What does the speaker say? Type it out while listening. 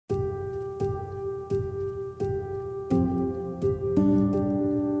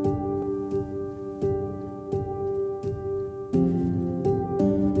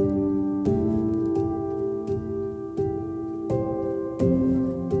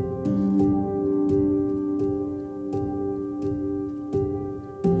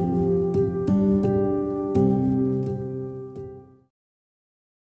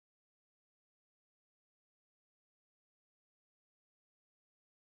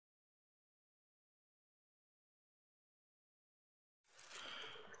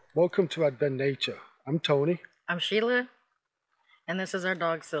Welcome to Advent Nature. I'm Tony. I'm Sheila, and this is our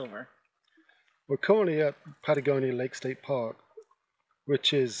dog Silver. We're currently at Patagonia Lake State Park,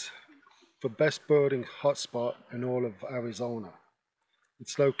 which is the best birding hotspot in all of Arizona.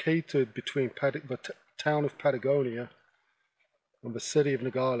 It's located between the town of Patagonia and the city of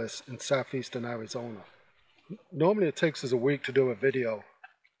Nogales in southeastern Arizona. Normally it takes us a week to do a video,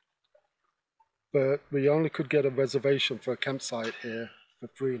 but we only could get a reservation for a campsite here for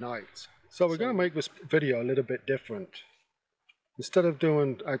 3 nights. So we're going to make this video a little bit different. Instead of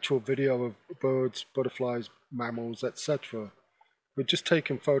doing actual video of birds, butterflies, mammals, etc., we're just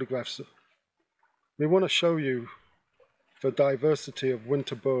taking photographs. We want to show you the diversity of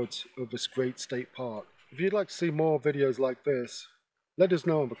winter birds of this great state park. If you'd like to see more videos like this, let us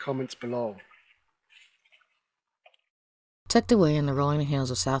know in the comments below. Tucked away in the rolling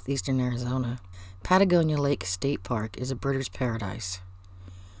hills of southeastern Arizona, Patagonia Lake State Park is a birder's paradise.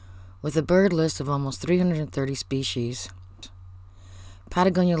 With a bird list of almost 330 species,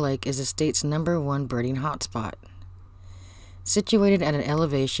 Patagonia Lake is the state's #1 birding hotspot. Situated at an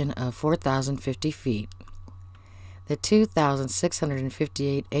elevation of 4,050 feet, the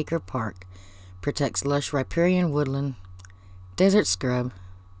 2,658-acre park protects lush riparian woodland, desert scrub,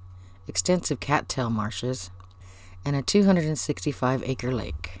 extensive cattail marshes, and a 265-acre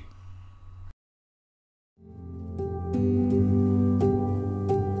lake.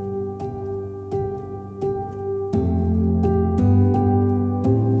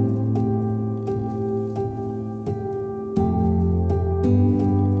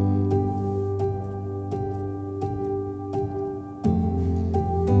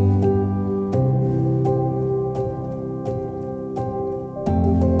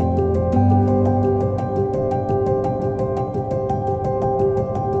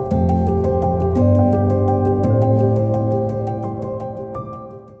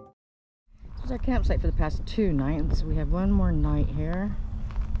 This is our campsite for the past 2 nights. We have one more night here.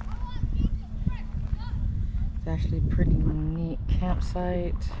 It's actually a pretty neat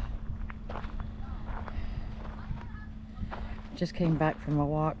campsite. Just came back from a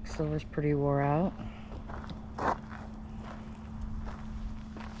walk. Silver's pretty wore out.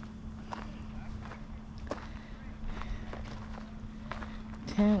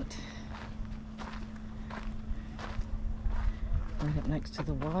 Tent. Right up next to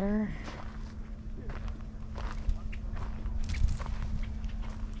the water.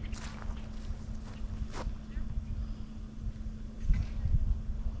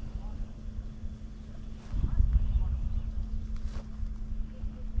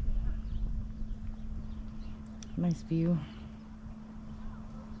 Nice view.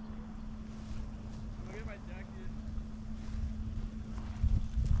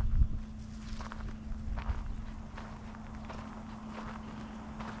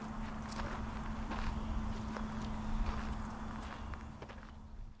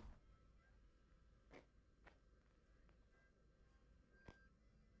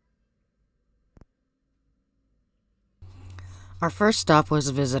 Our first stop was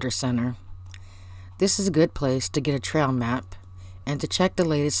the visitor center. This is a good place to get a trail map and to check the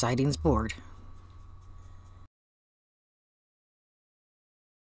latest sightings board.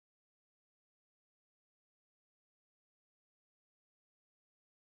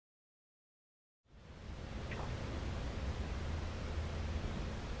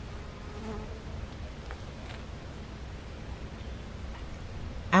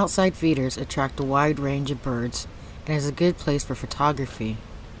 Outside feeders attract a wide range of birds and is a good place for photography.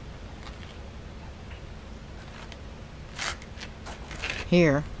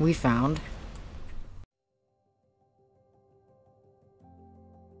 Here we found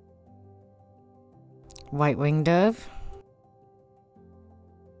white-winged dove,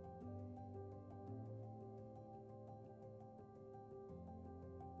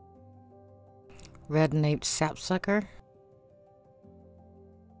 red-naped sapsucker,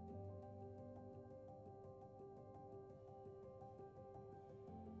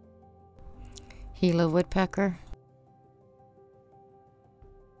 Gila woodpecker,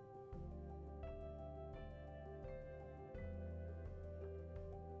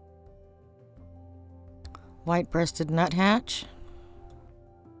 white-breasted nuthatch,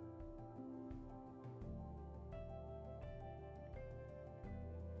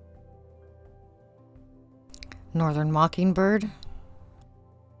 northern mockingbird,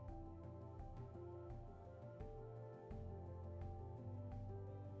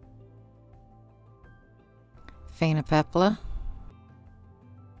 phainopepla,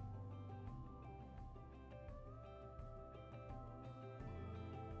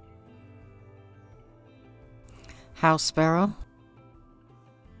 house sparrow,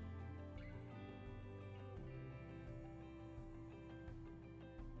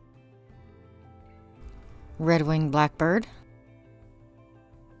 red-winged blackbird,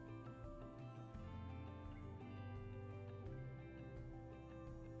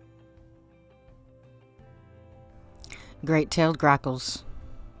 great-tailed grackles,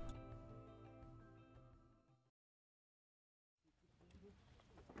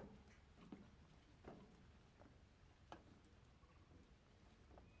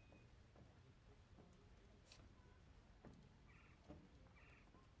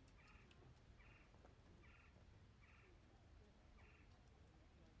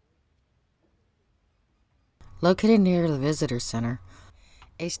 located near the visitor center.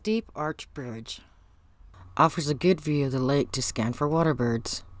 A steep arch bridge offers a good view of the lake to scan for water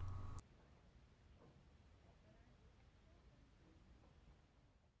birds.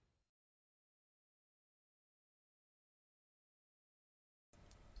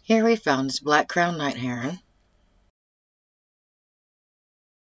 Here we found this black-crowned night heron,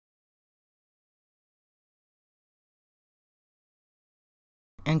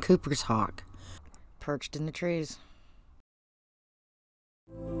 and Cooper's hawk, perched in the trees.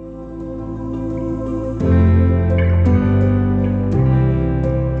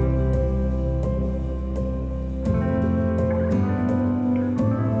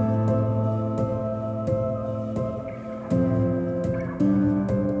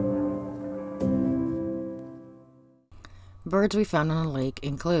 Birds we found on the lake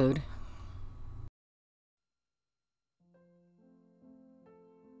include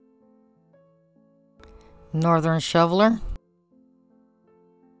northern shoveler,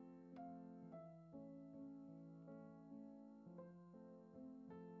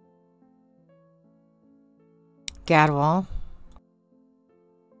 gadwall,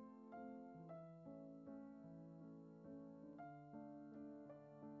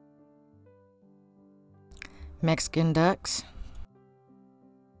 Mexican ducks,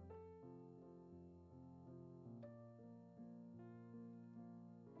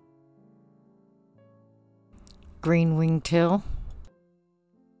 green-winged teal,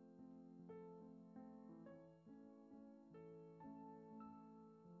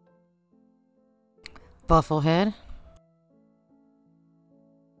 bufflehead,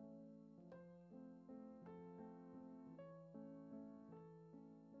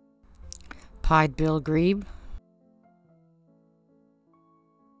 pied-billed grebe,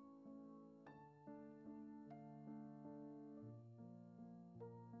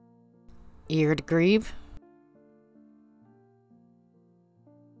 eared grebe,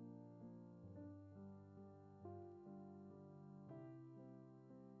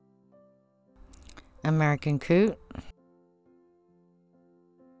 American coot,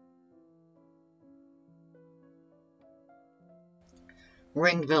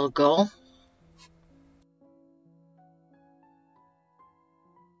 ring-billed gull,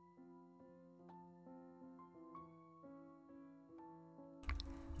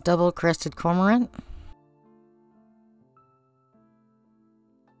 double-crested cormorant,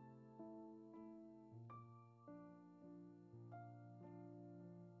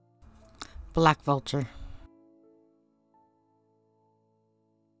 black vulture.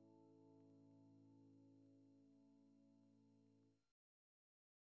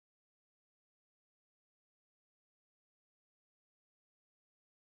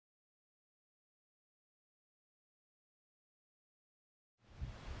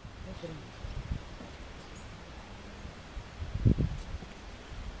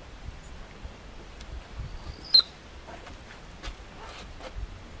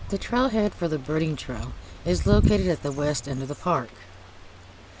 The trailhead for the birding trail is located at the west end of the park.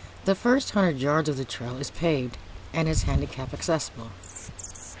 The first 100 yards of the trail is paved and is handicap accessible.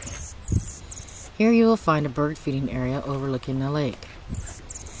 Here you will find a bird feeding area overlooking the lake.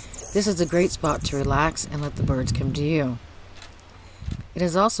 This is a great spot to relax and let the birds come to you. It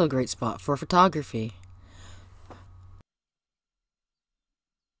is also a great spot for photography.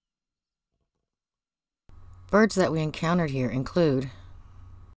 Birds that we encountered here include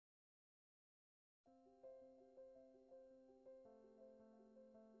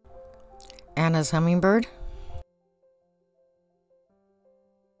Anna's hummingbird,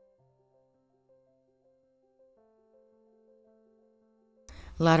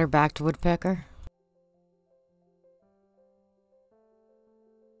 ladder-backed woodpecker,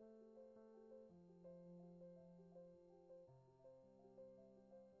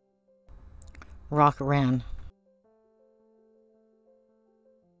 rock wren,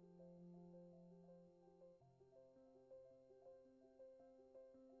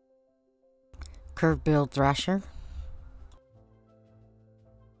 curved-billed thrasher,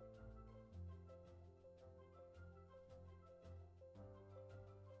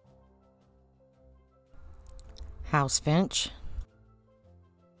 house finch,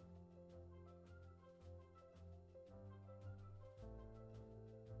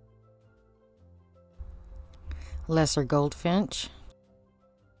 lesser goldfinch,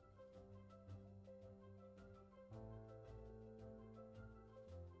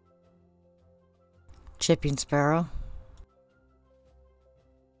 chipping sparrow,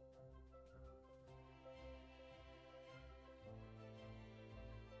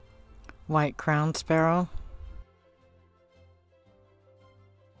 white-crowned sparrow,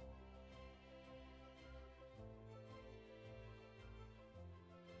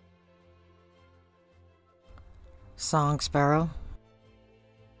 song sparrow,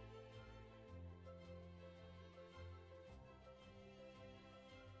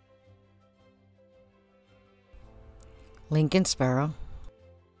 Lincoln sparrow,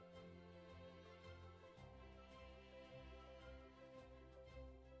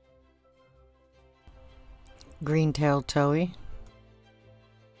 green-tailed towhee,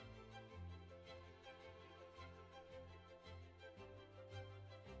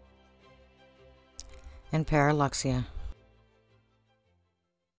 and paraluxia.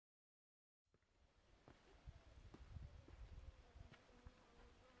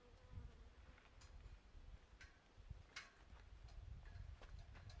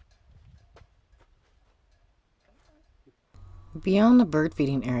 Beyond the bird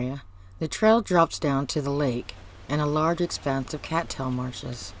feeding area, the trail drops down to the lake and a large expanse of cattail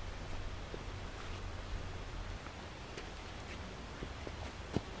marshes.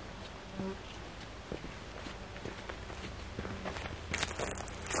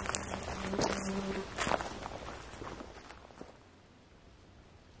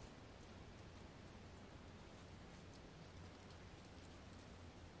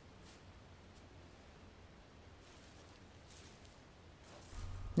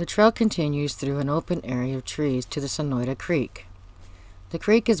 The trail continues through an open area of trees to the Sonoyta Creek. The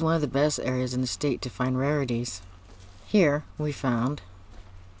creek is one of the best areas in the state to find rarities. Here we found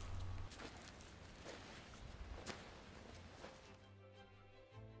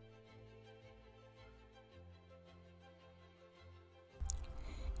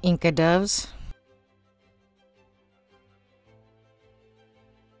Inca doves,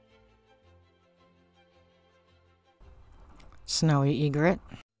 snowy egret,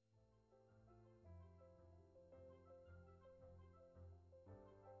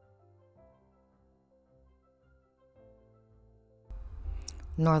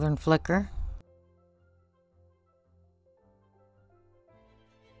 northern flicker,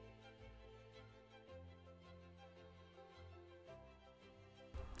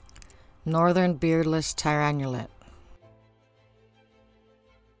 northern beardless tyrannulet.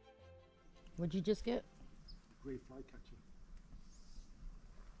 What'd you just get? Gray flycatcher.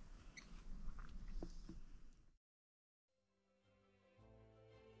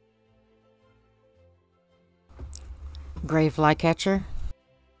 Gray flycatcher,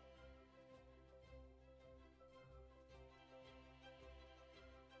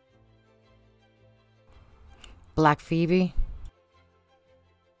 black phoebe,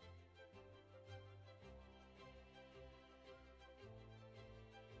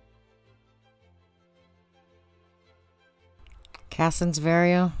 Cassin's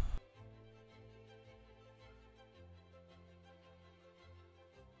vireo,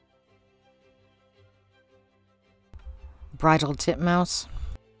 bridal titmouse,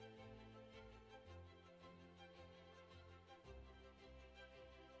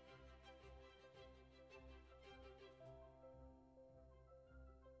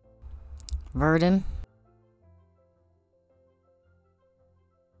 verdin,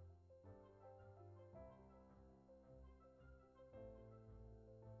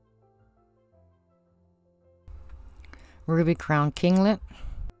 ruby-crowned kinglet,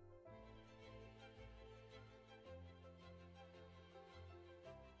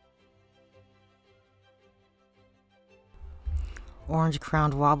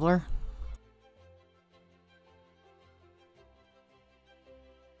 orange-crowned warbler,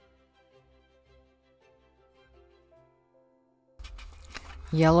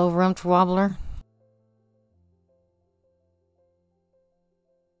 yellow-rumped warbler,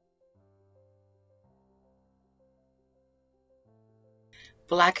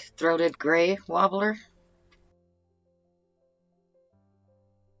 black-throated gray warbler,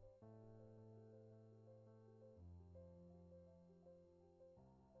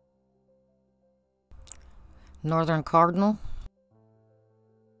 northern cardinal,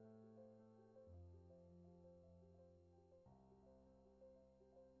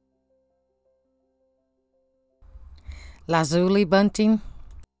 lazuli bunting,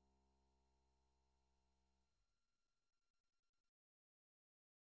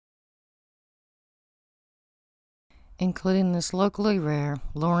 including this locally rare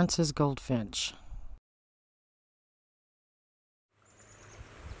Lawrence's goldfinch.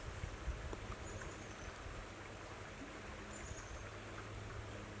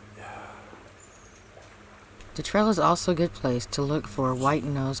 The trail is also a good place to look for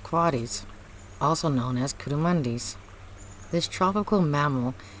white-nosed coatis, also known as coatimundis. This tropical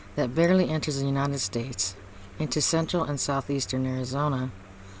mammal that barely enters the United States into central and southeastern Arizona,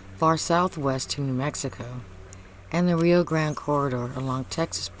 far southwest to New Mexico, and the Rio Grande corridor along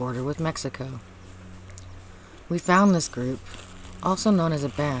Texas border with Mexico. We found this group, also known as a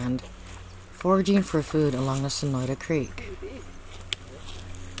band, foraging for food along the Sonoita Creek.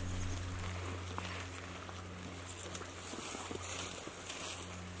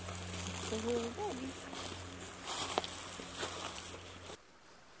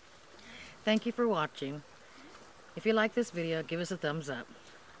 Thank you for watching. If you like this video, give us a thumbs up.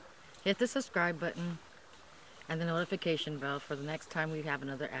 Hit the subscribe button and the notification bell for the next time we have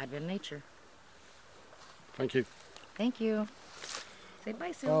another Advent Nature. Thank you. Thank you. Say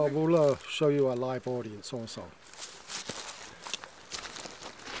bye, Silver. We'll show you our live audience also.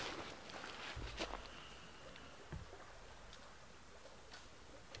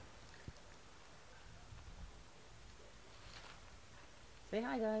 Say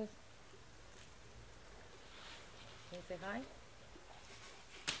hi, guys. Can you say hi?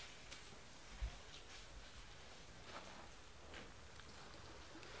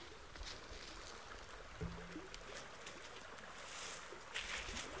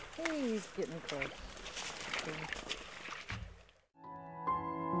 Hey, he's getting close. Okay.